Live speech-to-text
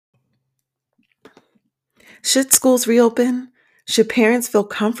Should schools reopen? Should parents feel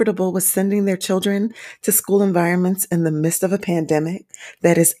comfortable with sending their children to school environments in the midst of a pandemic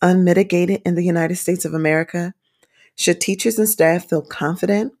that is unmitigated in the United States of America? Should teachers and staff feel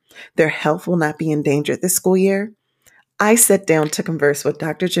confident their health will not be endangered this school year? I sat down to converse with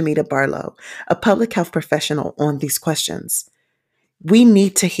Dr. Jameta Barlow, a public health professional, on these questions. We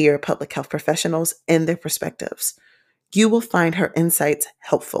need to hear public health professionals and their perspectives. You will find her insights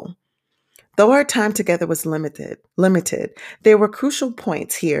helpful. Though our time together was limited, there were crucial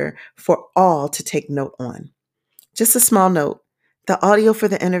points here for all to take note on. Just a small note. The audio for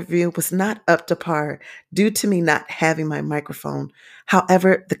the interview was not up to par due to me not having my microphone.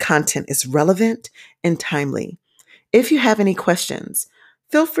 However, the content is relevant and timely. If you have any questions,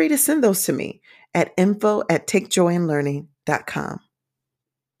 feel free to send those to me at info@takejoyinlearning.com.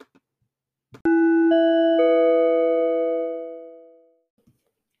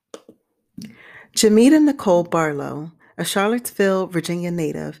 Jameta Nicole Barlow, a Charlottesville, Virginia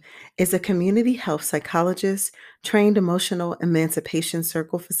native, is a community health psychologist, trained emotional emancipation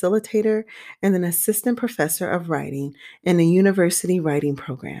circle facilitator, and an assistant professor of writing in the university writing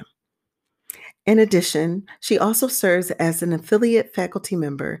program. In addition, she also serves as an affiliate faculty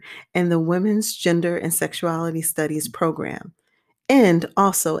member in the Women's Gender and Sexuality Studies program, and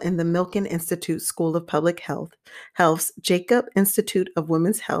also in the Milken Institute School of Public Health's Jacob Institute of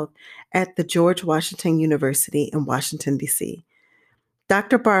Women's Health at the George Washington University in Washington, D.C.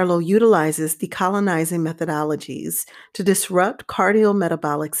 Dr. Barlow utilizes decolonizing methodologies to disrupt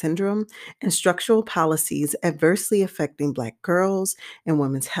cardiometabolic syndrome and structural policies adversely affecting Black girls and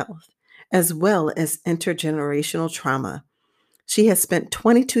women's health, as well as intergenerational trauma. She has spent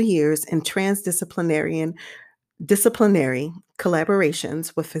 22 years in disciplinary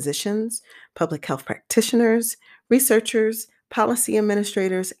collaborations with physicians, public health practitioners, researchers, policy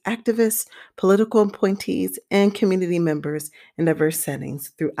administrators, activists, political appointees, and community members in diverse settings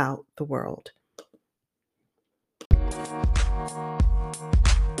throughout the world.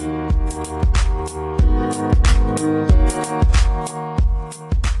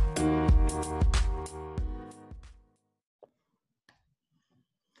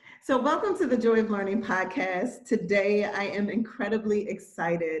 So, welcome to the Joy of Learning podcast. Today, I am incredibly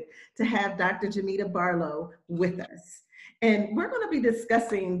excited to have Dr. Jameta Barlow with us. And we're going to be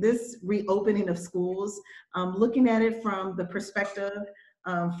discussing this reopening of schools, looking at it from the perspective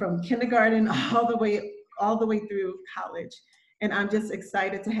from kindergarten all the way through college. And I'm just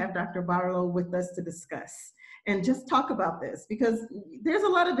excited to have Dr. Barlow with us to discuss and just talk about this, because there's a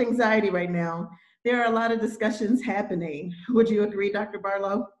lot of anxiety right now. There are a lot of discussions happening. Would you agree, Dr.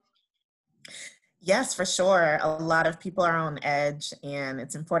 Barlow? Yes, for sure. A lot of people are on edge, and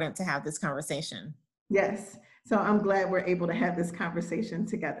it's important to have this conversation. Yes. So I'm glad we're able to have this conversation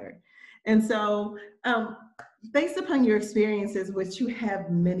together. And so, based upon your experiences, which you have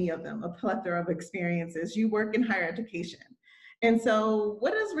many of them, a plethora of experiences, you work in higher education. And so,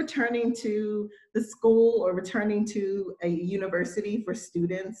 what does returning to the school or returning to a university for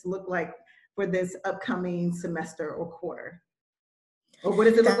students look like for this upcoming semester or quarter? Or what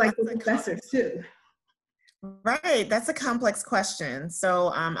does it look like for professors too? Right, that's a complex question. So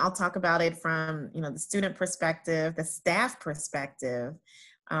I'll talk about it from the student perspective, the staff perspective,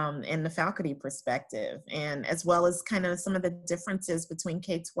 and the faculty perspective, and as well as kind of some of the differences between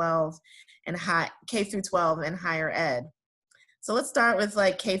K-12 and K through 12 and higher ed. So let's start with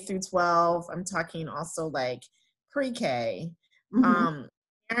like K through 12. I'm talking also like pre-K. Mm-hmm.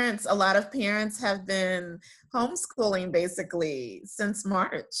 A lot of parents have been homeschooling basically since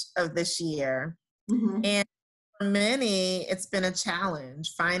March of this year. Mm-hmm. And for many, it's been a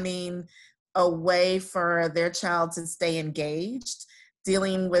challenge finding a way for their child to stay engaged,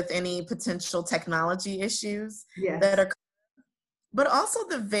 dealing with any potential technology issues that occur, but also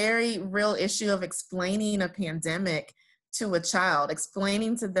the very real issue of explaining a pandemic to a child,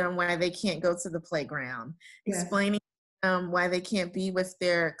 explaining to them why they can't go to the playground, explaining why they can't be with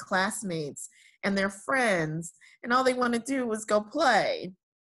their classmates and their friends, and all they want to do is go play.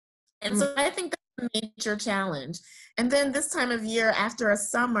 And so I think that's a major challenge. And then this time of year, after a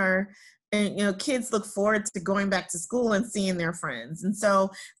summer, and kids look forward to going back to school and seeing their friends. And so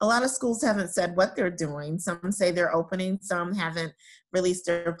a lot of schools haven't said what they're doing. Some say they're opening, some haven't released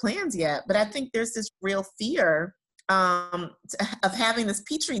their plans yet. But I think there's this real fear of having this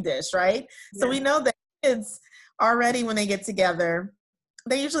petri dish, right? So we know that kids already, when they get together,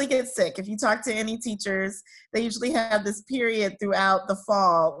 they usually get sick. If you talk to any teachers, they usually have this period throughout the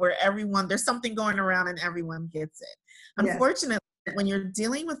fall where there's something going around and everyone gets it. Unfortunately, when you're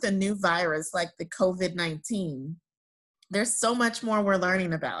dealing with a new virus like the COVID-19, There's so much more we're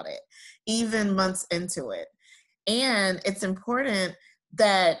learning about it, even months into it. And it's important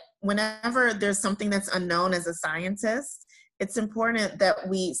that whenever there's something that's unknown as a scientist, it's important that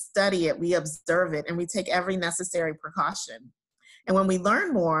we study it, we observe it, and we take every necessary precaution. And when we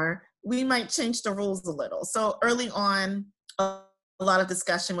learn more, we might change the rules a little. So early on, a lot of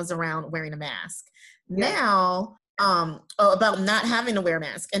discussion was around wearing a mask. Yeah. Now, about not having to wear a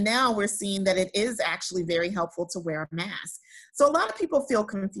mask. And now we're seeing that it is actually very helpful to wear a mask. So a lot of people feel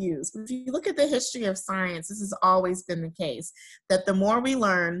confused. If you look at the history of science, this has always been the case, that the more we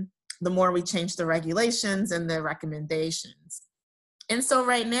learn, the more we change the regulations and the recommendations. And so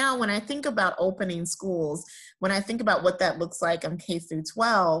right now, when I think about opening schools, when I think about what that looks like on K through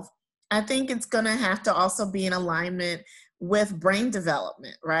 12, I think it's going to have to also be in alignment with brain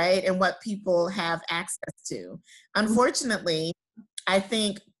development, right? And what people have access to. Unfortunately, I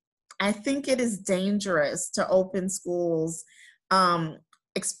think it is dangerous to open schools,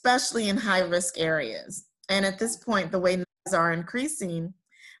 especially in high-risk areas. And at this point, the way numbers are increasing,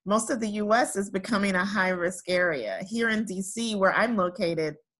 most of the US is becoming a high-risk area. Here in DC, where I'm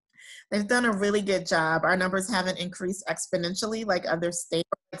located, they've done a really good job. Our numbers haven't increased exponentially like other states,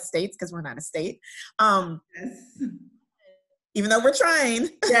 because we're not a state. Yes. Even though we're trying.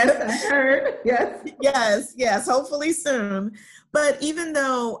 Yes, I heard. Yes. Yes, hopefully soon. But even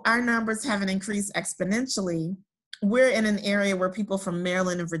though our numbers haven't increased exponentially, we're in an area where people from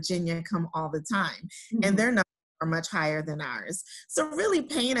Maryland and Virginia come all the time, and their numbers are much higher than ours. So really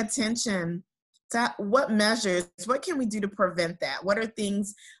paying attention to what measures, what can we do to prevent that? What are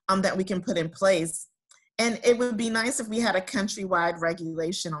things that we can put in place? And it would be nice if we had a countrywide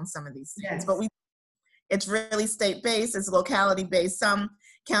regulation on some of these things, but it's really state-based, it's locality-based. Some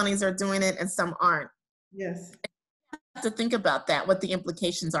counties are doing it and some aren't. Yes. You have to think about that, what the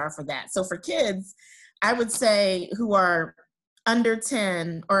implications are for that. So for kids, I would say who are under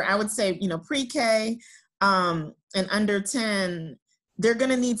 10, or I would say, pre-K and under 10, they're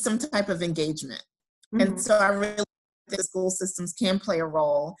gonna need some type of engagement. And so I really think the school systems can play a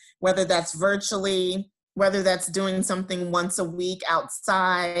role, whether that's virtually, whether that's doing something once a week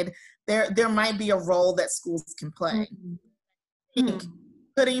outside. There might be a role that schools can play.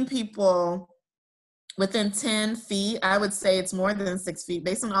 Putting people within 10 feet, I would say it's more than 6 feet.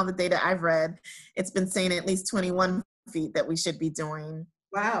 Based on all the data I've read, it's been saying at least 21 feet that we should be doing.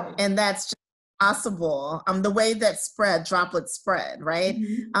 Wow. And that's just possible. The way that droplets spread, right?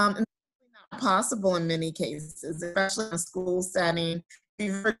 And it's not possible in many cases, especially in a school setting. If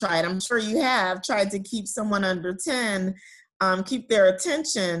you've ever tried, I'm sure you have, tried to keep someone under 10, keep their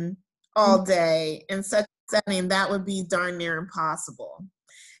attention all day in such a setting, that would be darn near impossible.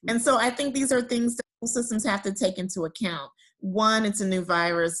 And so I think these are things that school systems have to take into account. One, it's a new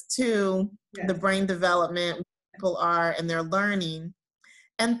virus. Two, the brain development people are and their learning.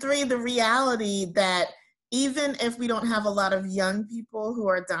 And three, the reality that even if we don't have a lot of young people who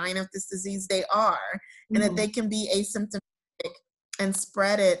are dying of this disease, they are, and that they can be asymptomatic and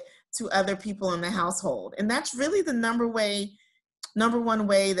spread it to other people in the household. And that's really the number one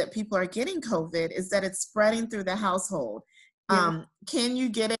way that people are getting COVID, is that it's spreading through the household. Can you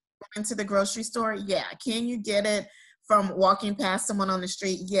get it into the grocery store? Yeah. Can you get it from walking past someone on the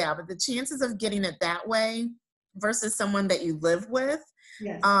street? Yeah. But the chances of getting it that way versus someone that you live with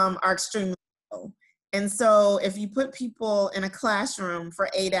are extremely low. And so if you put people in a classroom for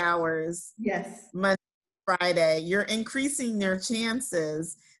 8 hours, Monday, Friday, you're increasing their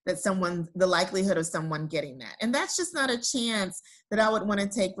chances that the likelihood of someone getting that. And that's just not a chance that I would want to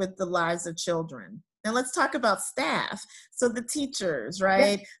take with the lives of children. Now let's talk about staff. So the teachers,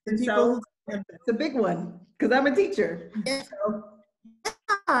 right? The people it's a big one, because I'm a teacher.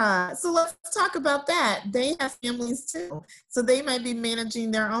 So let's talk about that. They have families too. So they might be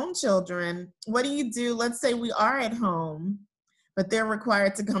managing their own children. What do you do? Let's say we are at home, but they're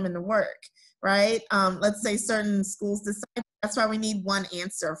required to come into work, right? Let's say certain schools decide. That's why we need one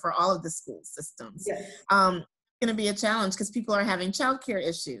answer for all of the school systems. It's going to be a challenge because people are having childcare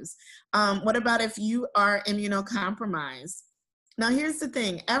issues. What about if you are immunocompromised? Now, here's the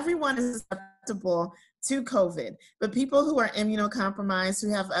thing. Everyone is susceptible to COVID, but people who are immunocompromised,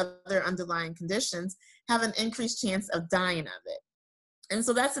 who have other underlying conditions, have an increased chance of dying of it. And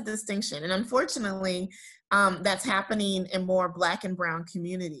so that's a distinction. And unfortunately, that's happening in more Black and brown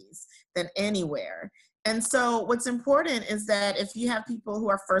communities than anywhere. And so what's important is that if you have people who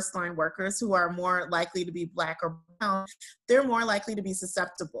are first-line workers who are more likely to be Black or brown, they're more likely to be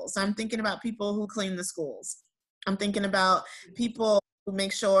susceptible. So I'm thinking about people who clean the schools. I'm thinking about people who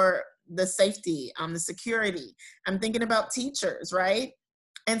make sure the safety, the security. I'm thinking about teachers, right?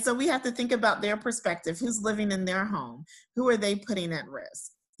 And so we have to think about their perspective. Who's living in their home? Who are they putting at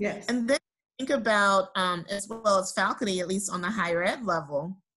risk? Yes. And then think about, as well as faculty, at least on the higher ed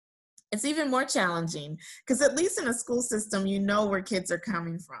level, it's even more challenging because at least in a school system, you know where kids are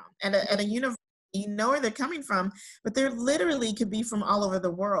coming from. At a university, you know where they're coming from, but they're literally could be from all over the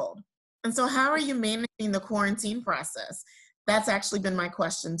world. And so how are you managing the quarantine process? That's actually been my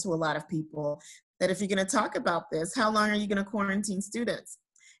question to a lot of people, that if you're going to talk about this, how long are you going to quarantine students?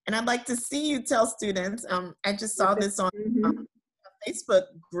 And I'd like to see you tell students, I just saw this on a Facebook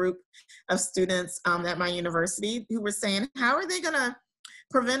group of students at my university who were saying, how are they going to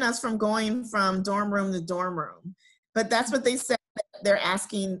prevent us from going from dorm room to dorm room? But that's what they said that they're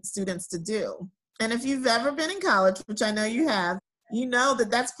asking students to do. And if you've ever been in college, which I know you have, you know that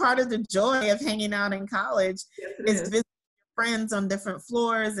that's part of the joy of hanging out in college, is visiting your friends on different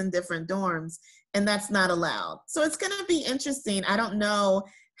floors and different dorms, and that's not allowed. So it's going to be interesting. I don't know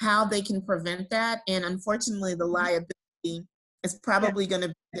how they can prevent that, and unfortunately the liability is probably going to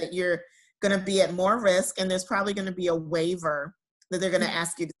be that you're going to be at more risk, and there's probably going to be a waiver that they're going to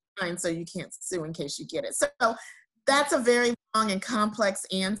ask you to sign so you can't sue in case you get it. So that's a very long and complex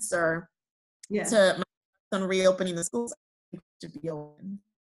answer to my on reopening the schools. To be open.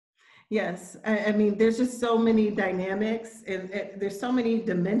 Yes, I mean, there's just so many dynamics and there's so many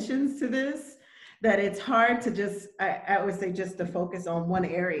dimensions to this that it's hard to just, I would say just to focus on one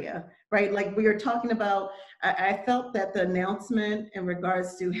area, right? Like we were talking about, I felt that the announcement in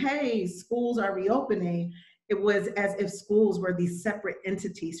regards to, hey, schools are reopening, it was as if schools were these separate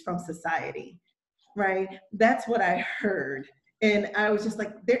entities from society, right? That's what I heard. And I was just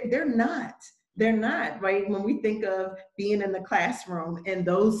like, they're not. They're not, right? When we think of being in the classroom and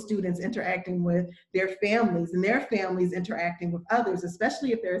those students interacting with their families and their families interacting with others,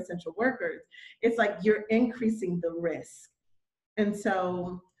 especially if they're essential workers, it's like you're increasing the risk. And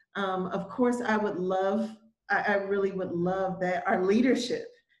so, of course, I really would love that our leadership,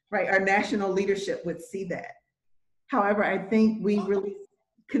 right, our national leadership would see that. However, I think we really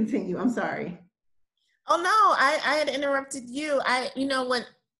continue. I'm sorry. Oh no, I had interrupted you. You know,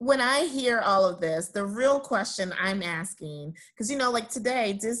 when I hear all of this, the real question I'm asking, because you know, like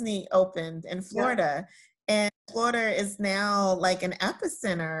today, Disney opened in Florida, and Florida is now like an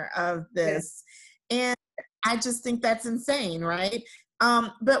epicenter of this. And I just think that's insane, right?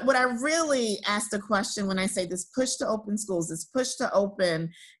 But what I really ask the question when I say this push to open schools, this push to open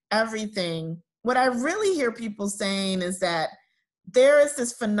everything, what I really hear people saying is that there is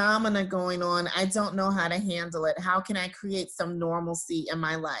this phenomena going on. I don't know how to handle it. How can I create some normalcy in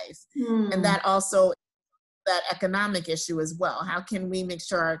my life? And that also, that economic issue as well. How can we make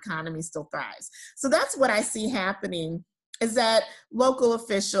sure our economy still thrives? So that's what I see happening, is that local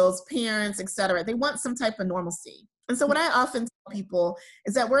officials, parents, et cetera, they want some type of normalcy. And so what I often tell people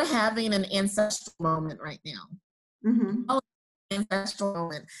is that we're having an ancestral moment right now. Ancestral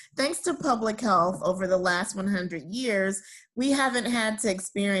moment. Thanks to public health over the last 100 years, we haven't had to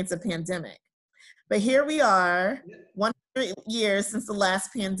experience a pandemic. But here we are, 100 years since the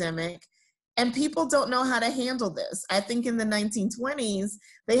last pandemic, and people don't know how to handle this. I think in the 1920s,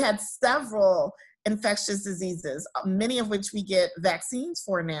 they had several infectious diseases, many of which we get vaccines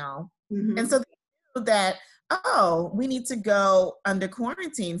for now. And so they knew that, oh, we need to go under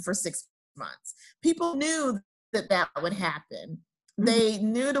quarantine for 6 months. People knew that that would happen. They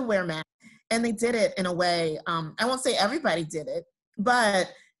knew to wear masks, and they did it in a way, I won't say everybody did it,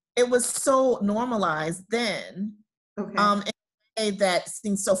 but it was so normalized then, in a way that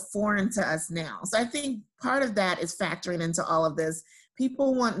seems so foreign to us now. So I think part of that is factoring into all of this.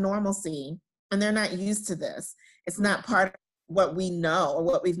 People want normalcy, and they're not used to this. It's not part of what we know or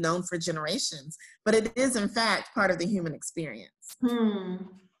what we've known for generations, but it is in fact part of the human experience.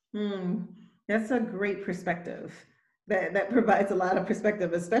 That's a great perspective. That provides a lot of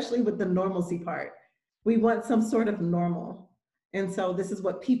perspective, especially with the normalcy part. We want some sort of normal. And so this is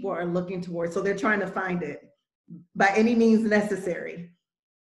what people are looking towards. So they're trying to find it by any means necessary.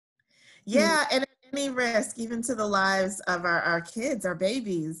 Yeah, and at any risk, even to the lives of our kids, our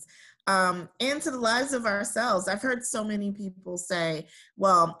babies, and to the lives of ourselves. I've heard so many people say,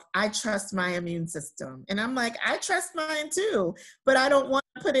 well, I trust my immune system. And I'm like, I trust mine too, but I don't want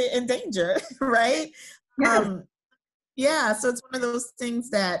to put it in danger, right? Yeah, so it's one of those things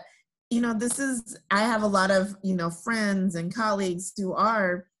that, you know, I have a lot of, you know, friends and colleagues who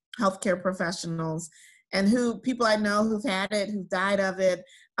are healthcare professionals and people I know who've had it, who've died of it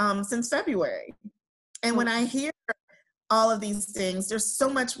since February. And when I hear all of these things, there's so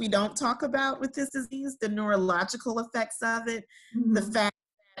much we don't talk about with this disease, the neurological effects of it, the fact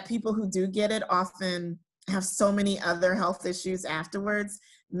that people who do get it often have so many other health issues afterwards.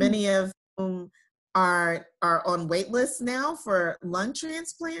 many of whom are on wait lists now for lung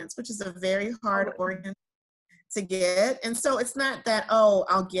transplants, which is a very hard organ to get. And so it's not that, oh,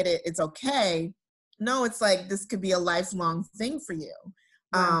 I'll get it, it's okay. No, it's like this could be a lifelong thing for you.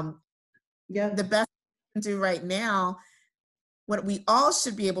 Wow. The best we can do right now, what we all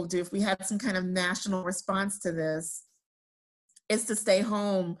should be able to do if we had some kind of national response to this, is to stay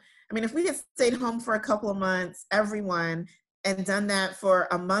home. I mean, if we had stayed home for a couple of months, everyone, and done that for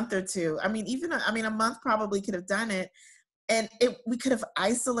a month or two, I mean, a month probably could have done it, and we could have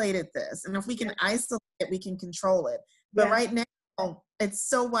isolated this. And if we can isolate it, we can control it. But right now, it's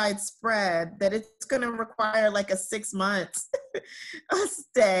so widespread that it's going to require like a 6 months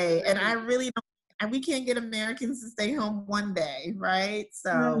stay. And I really don't, and we can't get Americans to stay home one day, right?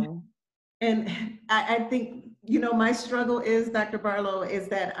 So. And I think, you know, my struggle is, Dr. Barlow, is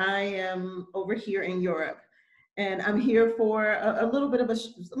that I am over here in Europe, and I'm here for a little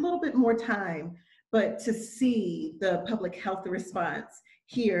bit more time, but to see the public health response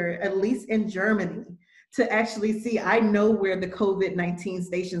here, at least in Germany, to actually see, I know where the COVID-19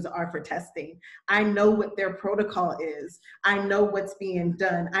 stations are for testing. I know what their protocol is. I know what's being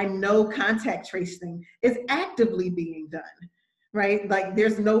done. I know contact tracing is actively being done. Right? Like,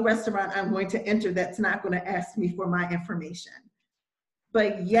 there's no restaurant I'm going to enter that's not going to ask me for my information.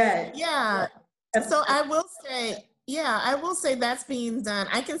 But yet. Yeah. So I will say that's being done.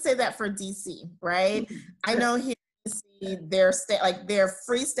 I can say that for DC, right? I know here in DC, there are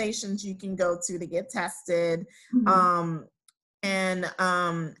free stations you can go to get tested.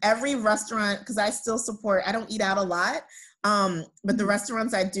 Every restaurant, because I still support, I don't eat out a lot, but the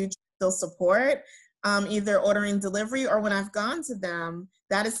restaurants I do still support, either ordering delivery or when I've gone to them,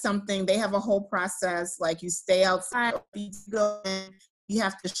 that is something, they have a whole process, like you stay outside, you go in, you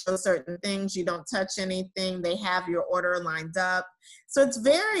have to show certain things, you don't touch anything, they have your order lined up. So it's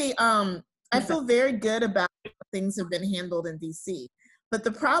very, I feel very good about how things have been handled in DC. But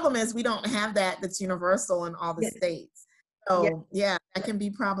the problem is we don't have that's universal in all the states. So that can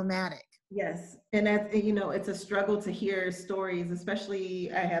be problematic. Yes, and that's, you know, it's a struggle to hear stories,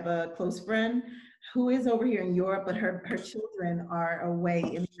 especially I have a close friend who is over here in Europe, but her children are away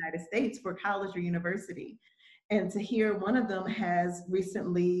in the United States for college or university. And to hear one of them has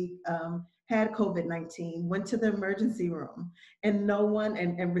recently had COVID-19, went to the emergency room, and no one,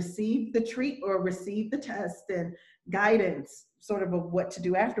 and received the treat or received the test and guidance sort of what to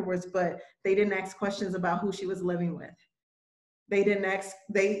do afterwards, but they didn't ask questions about who she was living with. They didn't ask,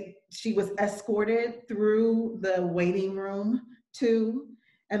 she was escorted through the waiting room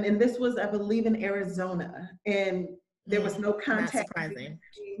and this was, I believe, in Arizona, and there was no contact. Not surprising.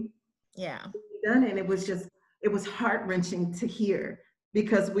 Yeah. Done, and it was heart-wrenching to hear,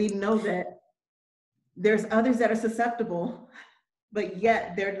 because we know that there's others that are susceptible, but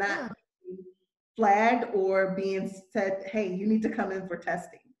yet they're not flagged or being said, hey, you need to come in for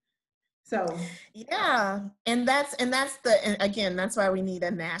testing. So and that's why we need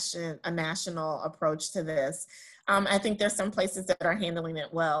a national approach to this. I think there's some places that are handling it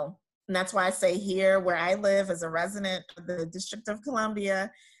well, and that's why I say here where I live as a resident of the District of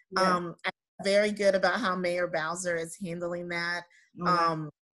Columbia, I'm very good about how Mayor Bowser is handling that,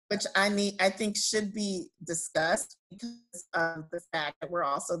 which I think should be discussed because of the fact that we're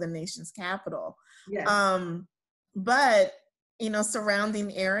also the nation's capital. But you know,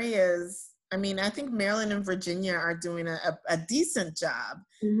 surrounding areas, I mean, I think Maryland and Virginia are doing a decent job,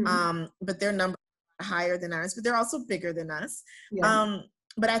 but their numbers are higher than ours, but they're also bigger than us.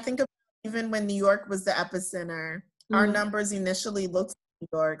 But I think even when New York was the epicenter, our numbers initially looked like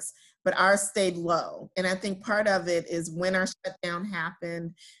New York's, but ours stayed low. And I think part of it is when our shutdown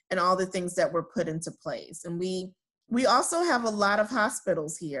happened and all the things that were put into place. And we also have a lot of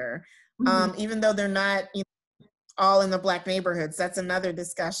hospitals here, even though they're not, you know, all in the Black neighborhoods. That's another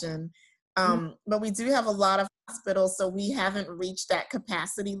discussion. But we do have a lot of hospitals, so we haven't reached that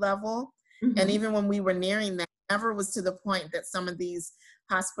capacity level. And even when we were nearing that, never was to the point that some of these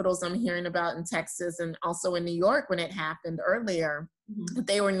hospitals I'm hearing about in Texas and also in New York when it happened earlier,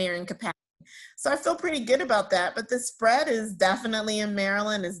 they were nearing capacity. So I feel pretty good about that. But the spread is definitely in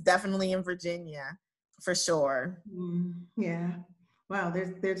Maryland, is definitely in Virginia, for sure. Yeah. Wow,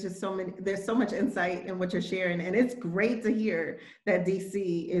 there's just there's so much insight in what you're sharing, and it's great to hear that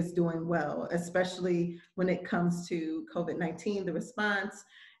DC is doing well, especially when it comes to COVID-19, the response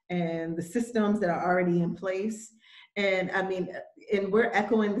and the systems that are already in place. And I mean, and we're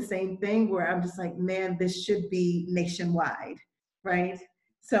echoing the same thing where I'm just like, man, this should be nationwide, right?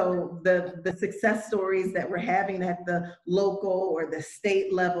 So the success stories that we're having at the local or the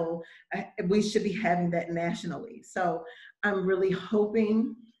state level, we should be having that nationally. So I'm really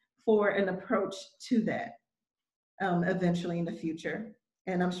hoping for an approach to that eventually in the future.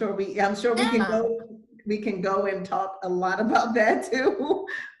 And I'm sure Yeah. we can go and talk a lot about that too.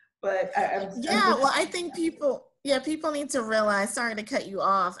 But I'm Yeah, just well, I think people need to realize, sorry to cut you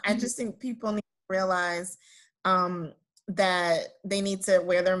off. I just think people need to realize um, that they need to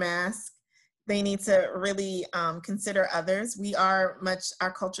wear their mask. They need to really consider others. Our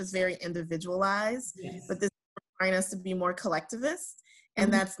culture is very individualized, yes. but this is requiring us to be more collectivist, and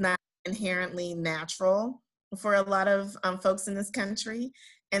Mhm. that's not inherently natural for a lot of folks in this country.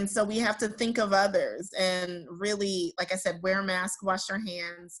 And so we have to think of others and really, like I said, wear a mask, wash your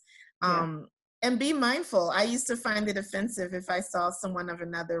hands, Yeah. um, and be mindful. I used to find it offensive if I saw someone of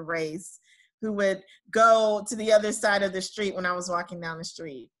another race who would go to the other side of the street when I was walking down the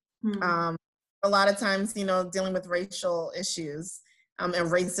street. Hmm. Um, a lot of times, dealing with racial issues and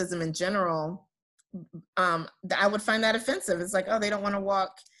racism in general, I would find that offensive. It's like, oh, they don't want to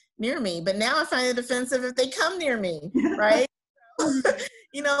walk near me. But now I find it offensive if they come near me, right?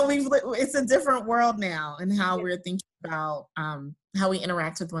 It's a different world now and how we're thinking about how we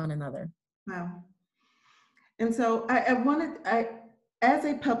interact with one another. Wow. And so as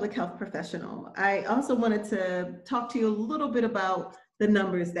a public health professional, I also wanted to talk to you a little bit about the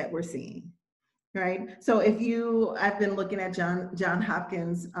numbers that we're seeing, right? So I've been looking at John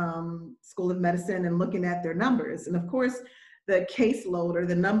Hopkins School of Medicine and looking at their numbers. And of course, the caseload or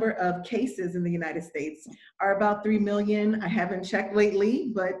the number of cases in the United States are about 3 million. I haven't checked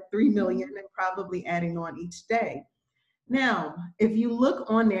lately, but 3 million and probably adding on each day. Now, if you look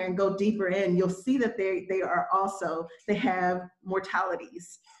on there and go deeper in, you'll see that they have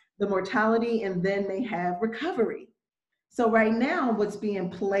mortalities, the mortality, and then they have recovery. So right now, what's being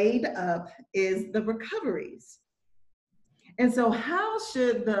played up is the recoveries. And so how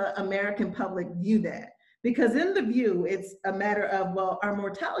should the American public view that? Because in the view, it's a matter of, well, our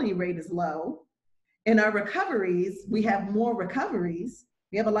mortality rate is low. In our recoveries, we have more recoveries.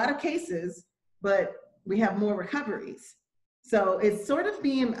 We have a lot of cases, but we have more recoveries. So it's sort of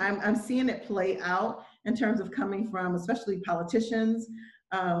I'm seeing it play out in terms of coming from, especially politicians,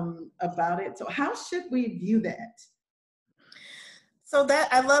 about it. So how should we view that? So that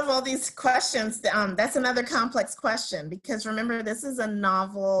I love all these questions. That's another complex question because remember, this is a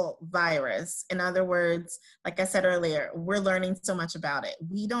novel virus. In other words, like I said earlier, we're learning so much about it.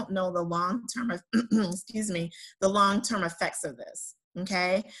 We don't know the long-term, the long-term effects of this.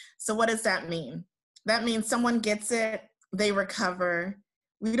 Okay, so what does that mean? That means someone gets it, they recover.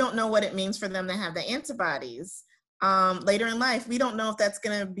 We don't know what it means for them to have the antibodies later in life. We don't know if that's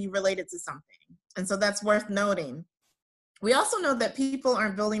going to be related to something, and so that's worth noting. We also know that people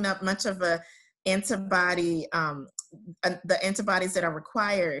aren't building up much of a antibody, the antibodies that are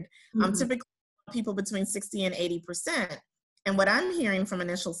required. Mhm. Typically, people between 60 and 80%. And what I'm hearing from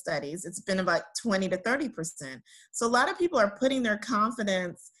initial studies, it's been about 20 to 30%. So a lot of people are putting their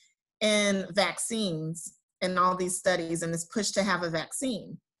confidence in vaccines and all these studies and this push to have a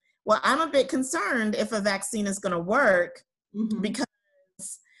vaccine. Well, I'm a bit concerned if a vaccine is going to work Mhm. because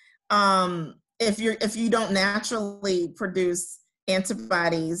if you don't naturally produce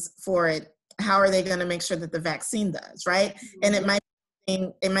antibodies for it, how are they going to make sure that the vaccine does, right? And Mhm.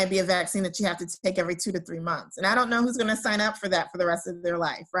 it might be a vaccine that you have to take every 2 to 3 months, and I don't know who's going to sign up for that for the rest of their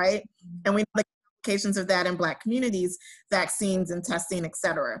life, right? And we know the complications of that in Black communities, vaccines and testing, et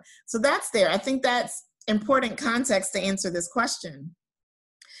cetera. So that's there. I think that's important context to answer this question.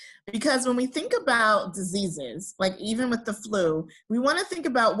 Because when we think about diseases, like even with the flu, we want to think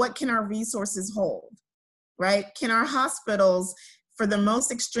about what can our resources hold, right? Can our hospitals, for the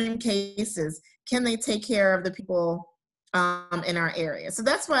most extreme cases, can they take care of the people in our area? So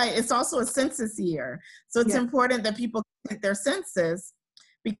that's why it's also a census year. So it's Yeah. important that people take their census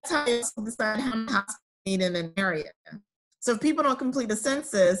because they decide how many hospitals need in an area. So if people don't complete the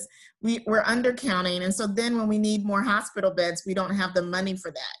census, we're undercounting. And so then when we need more hospital beds, we don't have the money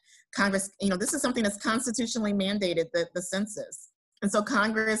for that. Congress, this is something that's constitutionally mandated, the census. And so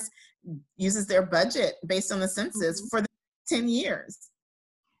Congress uses their budget based on the census Mhm. for the 10 years.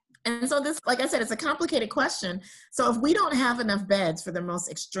 And so this, like I said, it's a complicated question. So if we don't have enough beds for the most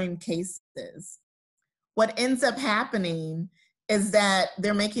extreme cases, what ends up happening is that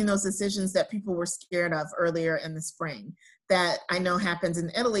they're making those decisions that people were scared of earlier in the spring. That I know happens in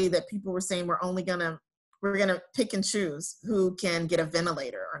Italy, that people were saying we're gonna pick and choose who can get a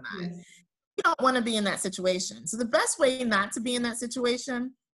ventilator or not. Yes. You don't want to be in that situation. So the best way not to be in that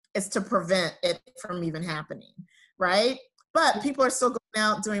situation is to prevent it from even happening, right? But people are still going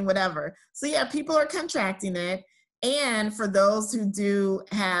out doing whatever. So yeah, people are contracting it. And for those who do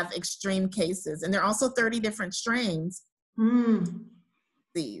have extreme cases, and there are also 30 different strains,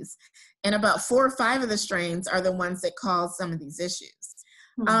 These. And about 4 or 5 of the strains are the ones that cause some of these issues.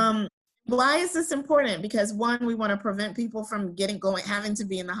 Why is this important? Because one, we want to prevent people from having to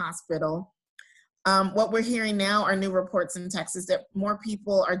be in the hospital. What we're hearing now are new reports in Texas that more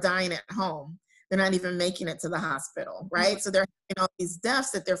people are dying at home. They're not even making it to the hospital, right? So they're having all these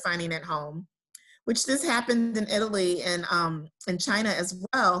deaths that they're finding at home, which this happened in Italy and in China as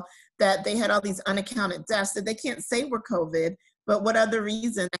well, that they had all these unaccounted deaths that they can't say were COVID, but what other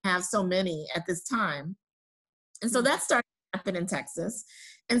reason to have so many at this time? And so that started to happen in Texas.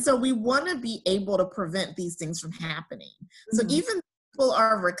 And so we want to be able to prevent these things from happening. So even people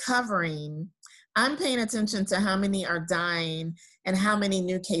are recovering, I'm paying attention to how many are dying and how many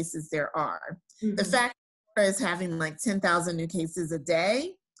new cases there are. The fact that is having like 10,000 new cases a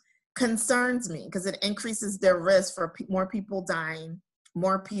day concerns me because it increases their risk for more people dying,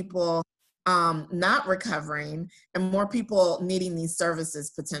 more people not recovering, and more people needing these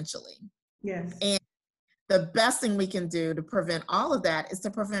services potentially. Yes. And the best thing we can do to prevent all of that is to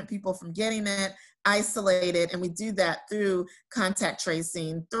prevent people from getting it, isolated, and we do that through contact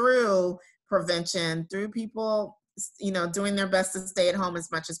tracing, through prevention, through people, doing their best to stay at home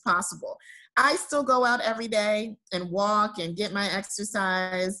as much as possible. I still go out every day and walk and get my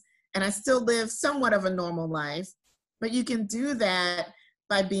exercise, and I still live somewhat of a normal life, but you can do that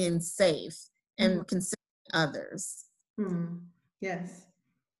by being safe and considering others. Yes.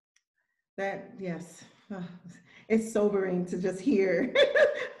 Yes. It's sobering to just hear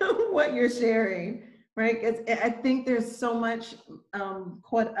what you're sharing, right? I think there's so much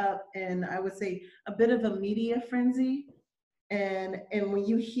caught up in, I would say, a bit of a media frenzy. And when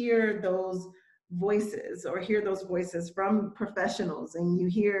you hear those voices or hear those voices from professionals and you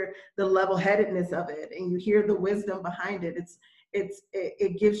hear the level-headedness of it and you hear the wisdom behind it,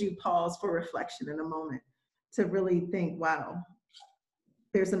 it gives you pause for reflection in a moment to really think, wow,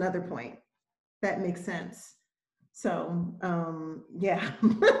 there's another point. That makes sense. So, yeah,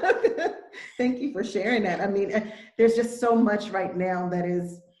 thank you for sharing that. I mean, there's just so much right now that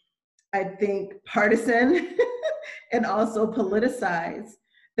is, I think, partisan and also politicized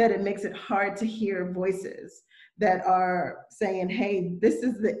that it makes it hard to hear voices that are saying, hey, this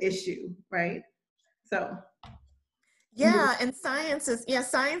is the issue, right? So. Yeah, and science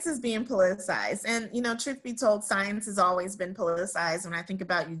is being politicized. And, truth be told, science has always been politicized. When I think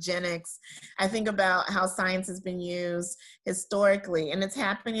about eugenics, I think about how science has been used historically, and it's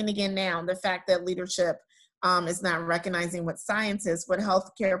happening again now. The fact that leadership is not recognizing what science is, what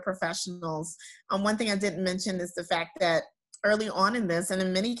healthcare professionals. One thing I didn't mention is the fact that early on in this, and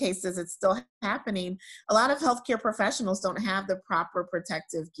in many cases it's still happening, a lot of healthcare professionals don't have the proper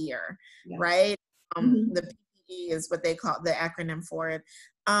protective gear, right? The PPE is what they call the acronym for it.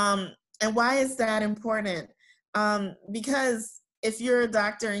 And why is that important? Because if you're a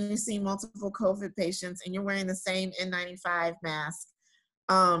doctor and you see multiple COVID patients and you're wearing the same N95 mask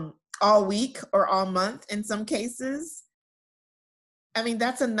all week or all month in some cases, I mean,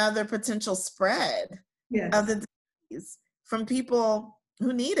 that's another potential spread of the disease from people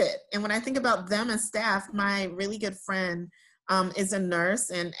who need it. And when I think about them as staff, my really good friend is a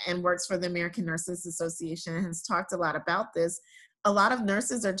nurse and works for the American Nurses Association and has talked a lot about this. A lot of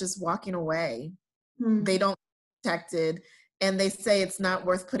nurses are just walking away. They don't feel protected, and they say it's not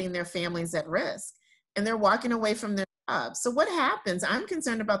worth putting their families at risk. And they're walking away from their jobs. So what happens? I'm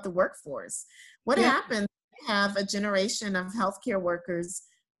concerned about the workforce. What happens? We have a generation of healthcare workers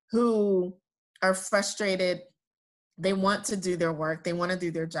who are frustrated. They want to do their work, they want to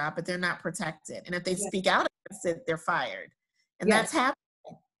do their job, but they're not protected. And if they speak out against it, they're fired. And that's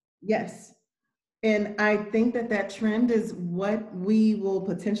happening. Yes. And I think that trend is what we will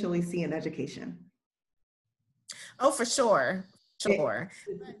potentially see in education. Oh, for sure. Sure.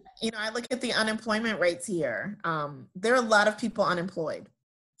 I look at the unemployment rates here. There are a lot of people unemployed.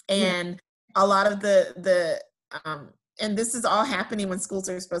 And a lot of and this is all happening when schools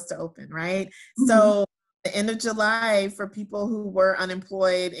are supposed to open, right? So the end of July, for people who were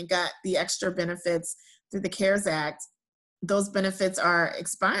unemployed and got the extra benefits through the CARES Act, those benefits are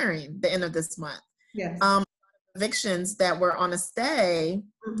expiring the end of this month. Evictions that were on a stay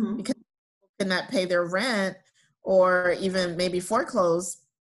because people could not pay their rent or even maybe foreclose,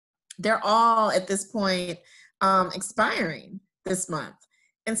 they're all at this point expiring this month.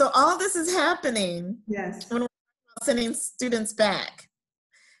 And so all of this is happening when we're sending students back.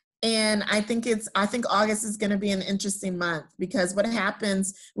 And I think August is going to be an interesting month because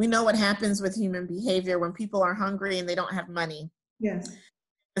we know what happens with human behavior when people are hungry and they don't have money.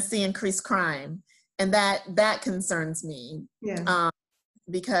 I see increased crime. And that concerns me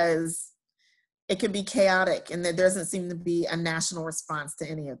because it can be chaotic, and there doesn't seem to be a national response to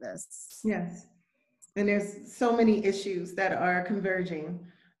any of this. Yes. And there's so many issues that are converging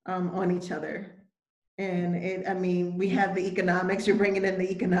on each other. And I mean, we have the economics, you're bringing in the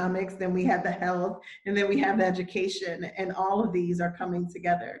economics, then we have the health, and then we have the education, and all of these are coming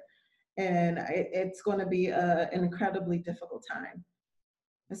together. And it's going to be an incredibly difficult time,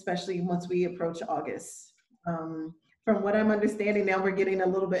 especially once we approach August. From what I'm understanding now, we're getting a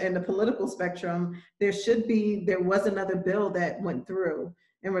little bit in the political spectrum. There was another bill that went through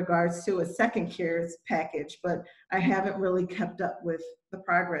in regards to a second CARES package, but I haven't really kept up with the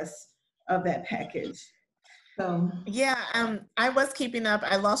progress of that package. So yeah, I was keeping up.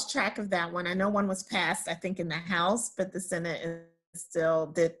 I lost track of that one. I know one was passed, I think, in the House, but the Senate is still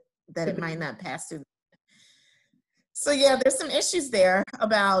that it might not pass through. So yeah, there's some issues there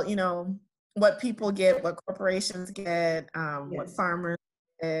about, what people get, what corporations get, what farmers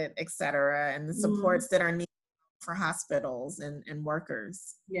get, et cetera, and the supports that are needed for hospitals and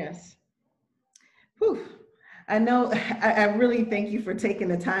workers. Yes. Whew. I know, I really thank you for taking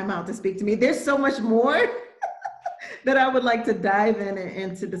the time out to speak to me. There's so much more that I would like to dive in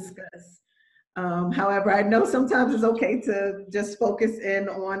and to discuss. However, I know sometimes it's okay to just focus in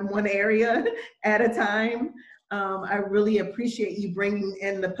on one area at a time. I really appreciate you bringing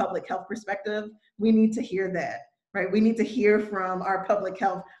in the public health perspective. We need to hear that, right? We need to hear from our public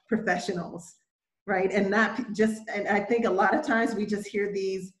health professionals, right? And I think a lot of times we just hear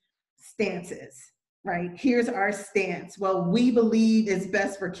these stances, right? Here's our stance. Well, we believe it's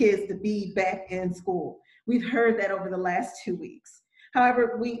best for kids to be back in school. We've heard that over the last 2 weeks.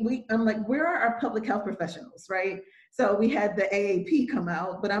 However, I'm like, where are our public health professionals, right? So we had the AAP come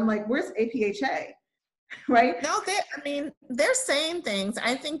out, but I'm like, where's APHA, right? No, they're saying things.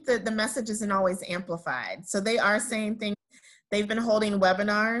 I think that the message isn't always amplified. So they are saying things. They've been holding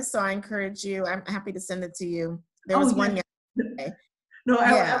webinars, so I encourage you. I'm happy to send it to you. There was one yesterday. No,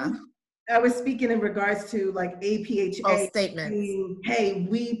 I was speaking in regards to like APHA statements. saying, hey,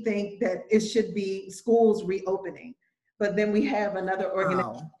 we think that it should be schools reopening. But then we have another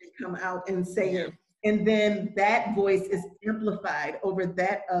organization come out and say it. And then that voice is amplified over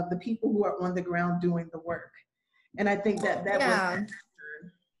that of the people who are on the ground doing the work. And I think that was.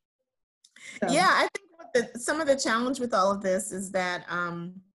 Yeah, I think some of the challenge with all of this is that,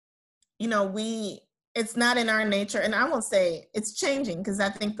 it's not in our nature, and I won't say it's changing, because I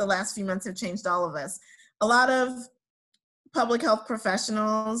think the last few months have changed all of us. A lot of public health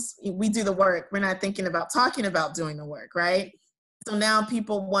professionals, we do the work. We're not thinking about talking about doing the work, right? So now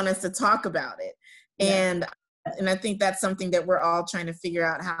people want us to talk about it. Yeah. And I think that's something that we're all trying to figure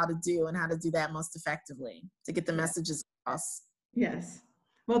out how to do, and how to do that most effectively to get the messages across. Yes.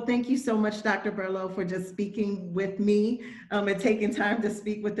 Well, thank you so much, Dr. Barlow, for just speaking with me and taking time to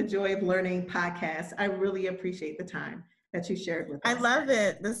speak with the Joy of Learning podcast. I really appreciate the time that you shared with us. I love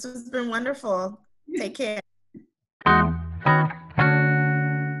it. This has been wonderful. Take care.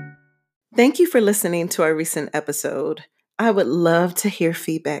 Thank you for listening to our recent episode. I would love to hear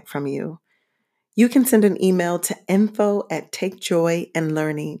feedback from you. You can send an email to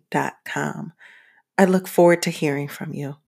info@takejoyinlearning.com. I look forward to hearing from you.